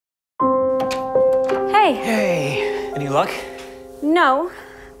Hey, any luck? No,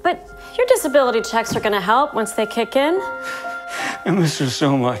 but your disability checks are gonna help once they kick in. I miss her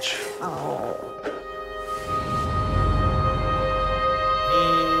so much.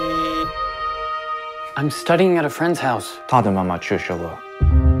 I'm studying at a friend's house. 他的妈妈去世了，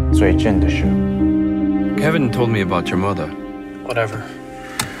最近的事。 Kevin told me about your mother. Whatever.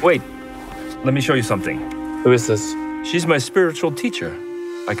 Wait, let me show you something. Who is this? She's my spiritual teacher.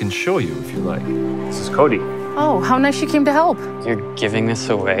 I can show you if you like. This is Cody. Oh, how nice she came to help. You're giving this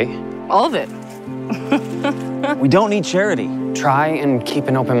away? All of it. We don't need charity. Try and keep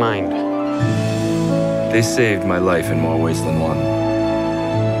an open mind. They saved my life in more ways than one.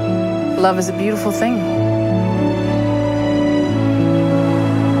 Love is a beautiful thing.